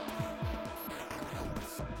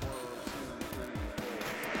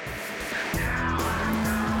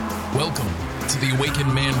Welcome to the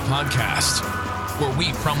Awakened Man podcast, where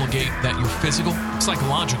we promulgate that your physical,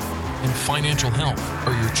 psychological, and financial health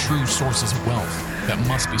are your true sources of wealth that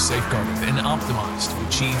must be safeguarded and optimized to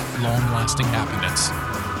achieve long-lasting happiness.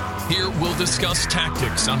 Here we'll discuss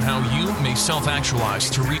tactics on how you may self-actualize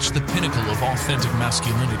to reach the pinnacle of authentic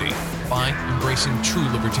masculinity by embracing true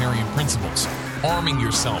libertarian principles, arming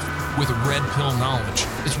yourself with red pill knowledge,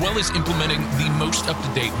 as well as implementing the most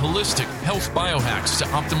up-to-date holistic health biohacks to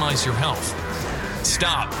optimize your health.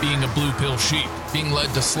 Stop being a blue pill sheep, being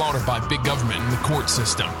led to slaughter by big government and the court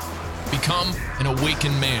system. Become an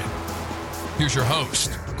awakened man. Here's your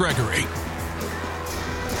host, Gregory.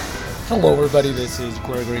 Hello everybody, this is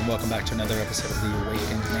Gregory and welcome back to another episode of The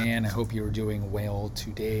Awakened Man. I hope you're doing well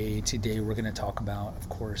today. Today we're going to talk about, of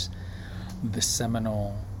course, the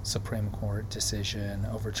seminal Supreme Court decision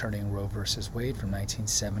overturning Roe versus Wade from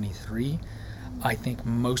 1973. I think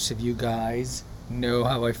most of you guys know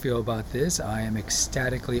how I feel about this. I am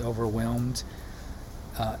ecstatically overwhelmed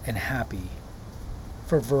and happy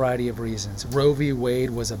for a variety of reasons. Roe v. Wade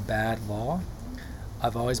was a bad law.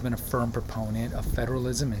 I've always been a firm proponent of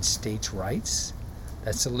federalism and states' rights.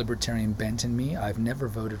 That's the libertarian bent in me. I've never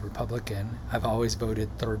voted Republican. I've always voted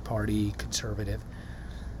third-party conservative.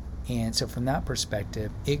 And so from that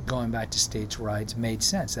perspective, it going back to states' rights made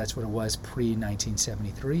sense. That's what it was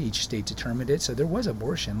pre-1973. Each state determined it. So there was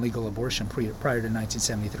abortion, legal abortion prior to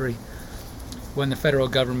 1973. When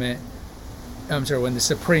the when the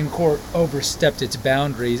Supreme Court overstepped its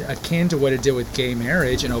boundaries, akin to what it did with gay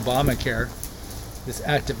marriage and Obamacare, this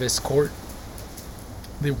activist court,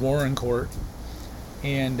 the Warren Court,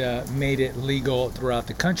 and made it legal throughout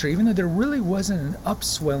the country, even though there really wasn't an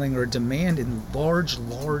upswelling or demand in large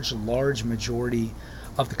majority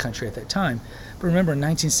of the country at that time. But remember, in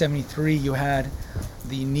 1973, you had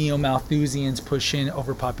the neo-Malthusians pushing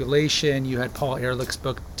overpopulation. You had Paul Ehrlich's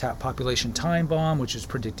book, Population Time Bomb, which was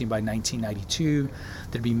predicting by 1992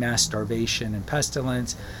 there'd be mass starvation and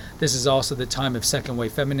pestilence. This is also the time of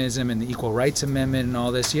second-wave feminism and the Equal Rights Amendment and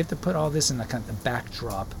all this. You have to put all this in the kind of the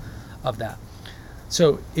backdrop of that.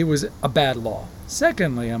 So it was a bad law.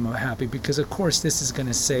 Secondly, I'm happy because, of course, this is going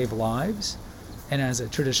to save lives. And as a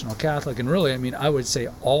traditional Catholic, and really, I would say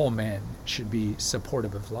all men should be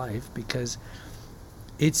supportive of life because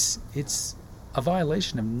it's a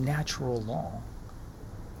violation of natural law.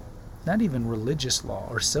 Not even religious law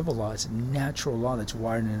or civil law. It's natural law that's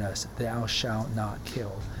wired in us. Thou shalt not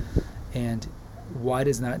kill. And why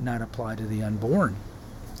does that not apply to the unborn?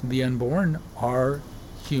 The unborn are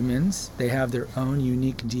humans. They have their own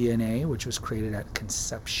unique DNA, which was created at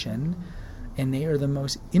conception. And they are the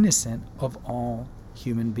most innocent of all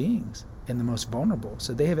human beings and the most vulnerable.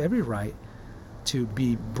 So they have every right to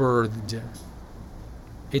be birthed.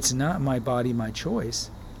 It's not my body, my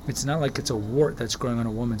choice. It's not like it's a wart that's growing on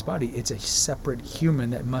a woman's body. It's a separate human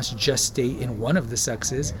that must gestate in one of the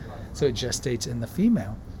sexes, so it gestates in the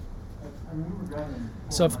female.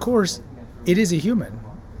 So of course, it is a human.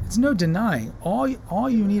 It's no denying. All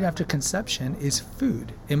you need after conception is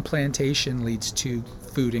food. Implantation leads to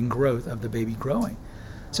food and growth of the baby growing.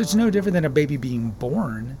 So it's no different than a baby being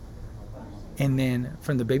born, and then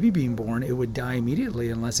from the baby being born, it would die immediately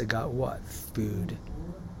unless it got what? Food.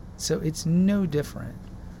 So it's no different.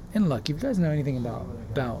 And look, if you guys know anything about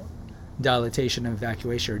dilatation and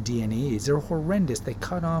evacuation or D&Es, they're horrendous. They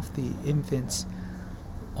cut off the infant's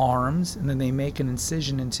arms and then they make an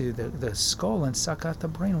incision into the skull and suck out the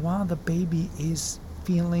brain while the baby is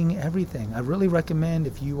feeling everything. I really recommend,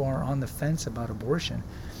 if you are on the fence about abortion,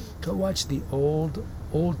 go watch the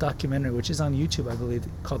old documentary, which is on YouTube, I believe,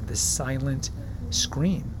 called The Silent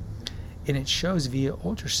Scream. And it shows via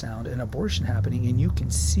ultrasound an abortion happening, and you can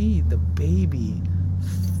see the baby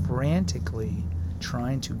frantically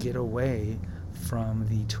trying to get away from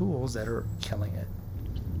the tools that are killing it.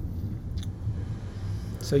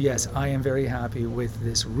 So yes, I am very happy with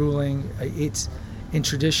this ruling. It's in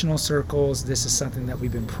traditional circles, this is something that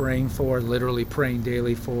we've been praying for, literally praying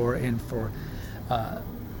daily for, and for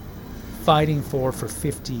fighting for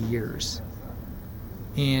 50 years.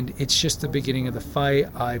 And it's just the beginning of the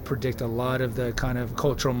fight. I predict a lot of the kind of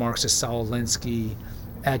cultural Marxist, Saul Alinsky,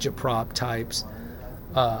 agitprop types,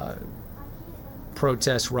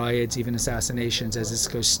 protests, riots, even assassinations as this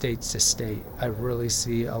goes state to state. I really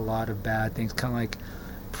see a lot of bad things, kind of like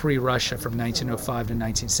pre-Russia from 1905 to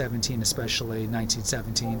 1917, especially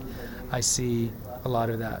 1917. I see a lot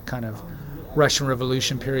of that kind of Russian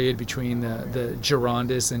Revolution period between the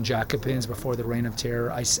Girondists and Jacobins before the Reign of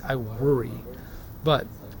Terror. I worry. But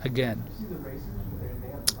again,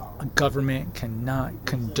 a government cannot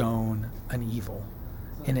condone an evil.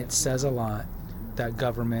 And it says a lot that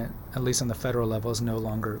government, at least on the federal level, is no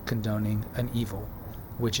longer condoning an evil,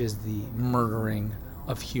 which is the murdering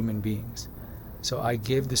of human beings. So I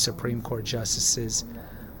give the Supreme Court justices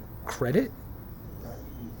credit.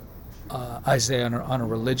 I say on a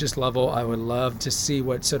religious level, I would love to see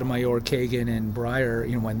what Sotomayor, Kagan, and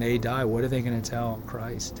Breyer, when they die, what are they going to tell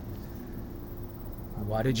Christ?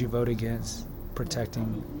 Why did you vote against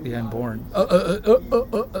protecting the unborn?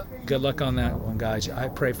 Good luck on that one, guys. I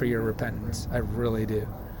pray for your repentance. I really do.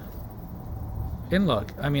 And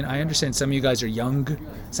look, I understand some of you guys are young.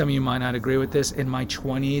 Some of you might not agree with this. In my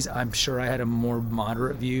 20s, I'm sure I had a more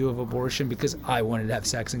moderate view of abortion because I wanted to have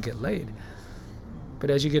sex and get laid. But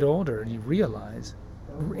as you get older, you realize,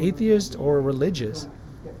 atheist or religious,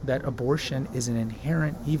 that abortion is an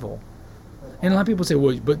inherent evil. And a lot of people say,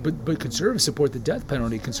 well, but conservatives support the death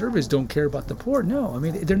penalty. Conservatives don't care about the poor. No,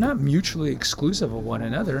 they're not mutually exclusive of one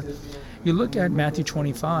another. You look at Matthew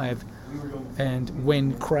 25, and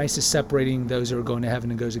when Christ is separating those who are going to heaven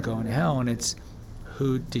and those who are going to hell, and it's,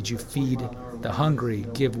 who did you feed the hungry,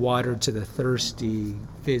 give water to the thirsty,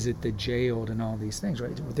 visit the jailed, and all these things,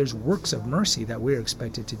 right? There's works of mercy that we're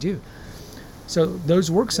expected to do. So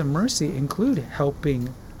those works of mercy include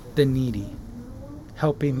helping the needy,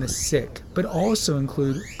 helping the sick, but also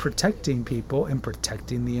include protecting people and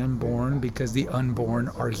protecting the unborn, because the unborn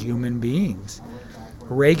are human beings.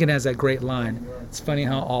 Reagan has that great line. It's funny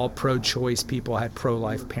how all pro-choice people had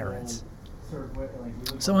pro-life parents.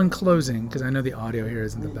 So in closing, because I know the audio here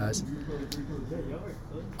isn't the best,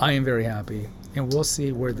 I am very happy, and we'll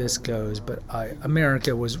see where this goes, but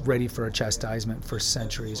America was ready for a chastisement for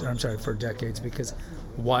for decades, because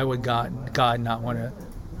why would God not want to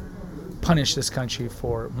punish this country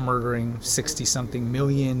for murdering 60-something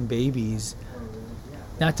million babies?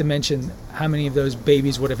 Not to mention how many of those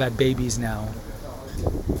babies would have had babies now.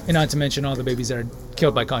 And not to mention all the babies that are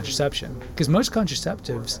killed by contraception. Because most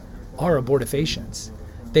contraceptives are abortifacients.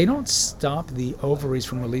 They don't stop the ovaries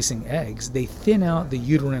from releasing eggs. They thin out the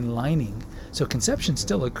uterine lining. So conception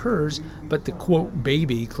still occurs, but the quote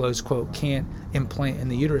baby, close quote, can't implant in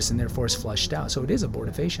the uterus and therefore is flushed out. So it is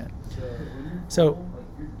abortifacient. So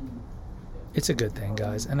it's a good thing,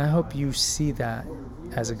 guys. And I hope you see that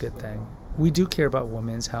as a good thing. We do care about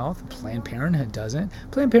women's health. Planned Parenthood doesn't.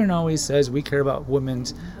 Planned Parenthood always says we care about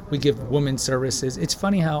we give women's services. It's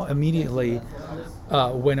funny how immediately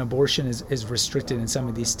when abortion is restricted in some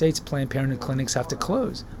of these states, Planned Parenthood clinics have to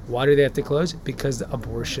close. Why do they have to close? Because the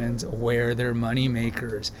abortions where they're money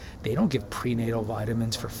makers. They don't give prenatal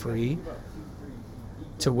vitamins for free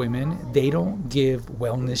to women. They don't give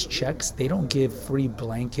wellness checks. They don't give free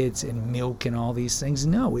blankets and milk and all these things.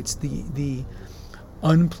 No, it's the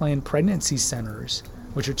unplanned pregnancy centers,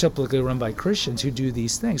 which are typically run by Christians, who do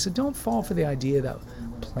these things. So don't fall for the idea that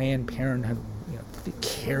Planned Parenthood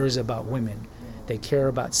cares about women. They care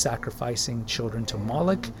about sacrificing children to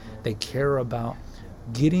Moloch. They care about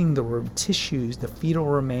getting the tissues, the fetal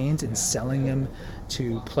remains, and selling them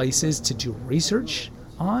to places to do research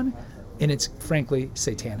on. And it's frankly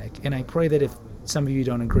satanic. And I pray that if some of you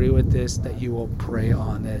don't agree with this, that you will pray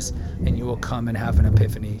on this and you will come and have an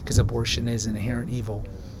epiphany, because abortion is an inherent evil.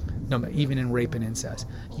 No, even in rape and incest,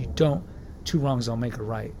 two wrongs don't make a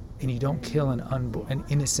right, and you don't kill an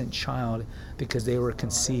innocent child because they were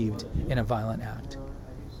conceived in a violent act.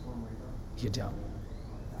 You don't.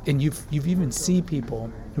 And you've even seen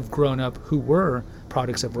people who've grown up who were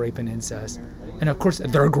products of rape and incest, and of course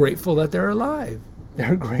they're grateful that they're alive.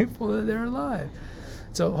 They're grateful that they're alive.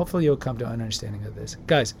 So hopefully you'll come to an understanding of this.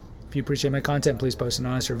 Guys, if you appreciate my content, please post an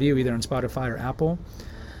honest review either on Spotify or Apple.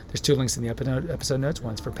 There's 2 links in the episode notes.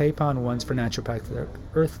 One's for PayPal and one's for Naturopathic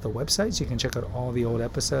Earth, the website, so you can check out all the old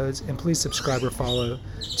episodes. And please subscribe or follow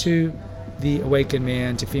to The Awakened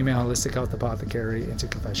Man, to Female Holistic Health Apothecary, and to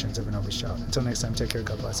Confessions of an Overweight Child. Until next time, take care,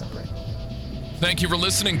 God bless, and pray. Thank you for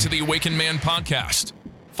listening to The Awakened Man Podcast.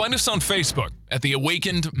 Find us on Facebook at The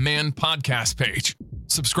Awakened Man Podcast page.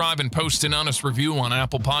 Subscribe and post an honest review on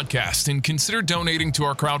Apple Podcasts, and consider donating to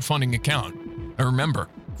our crowdfunding account. And remember,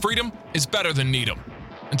 freedom is better than Needham.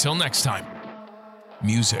 Until next time.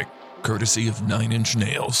 Music courtesy of 9 Inch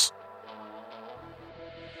Nails.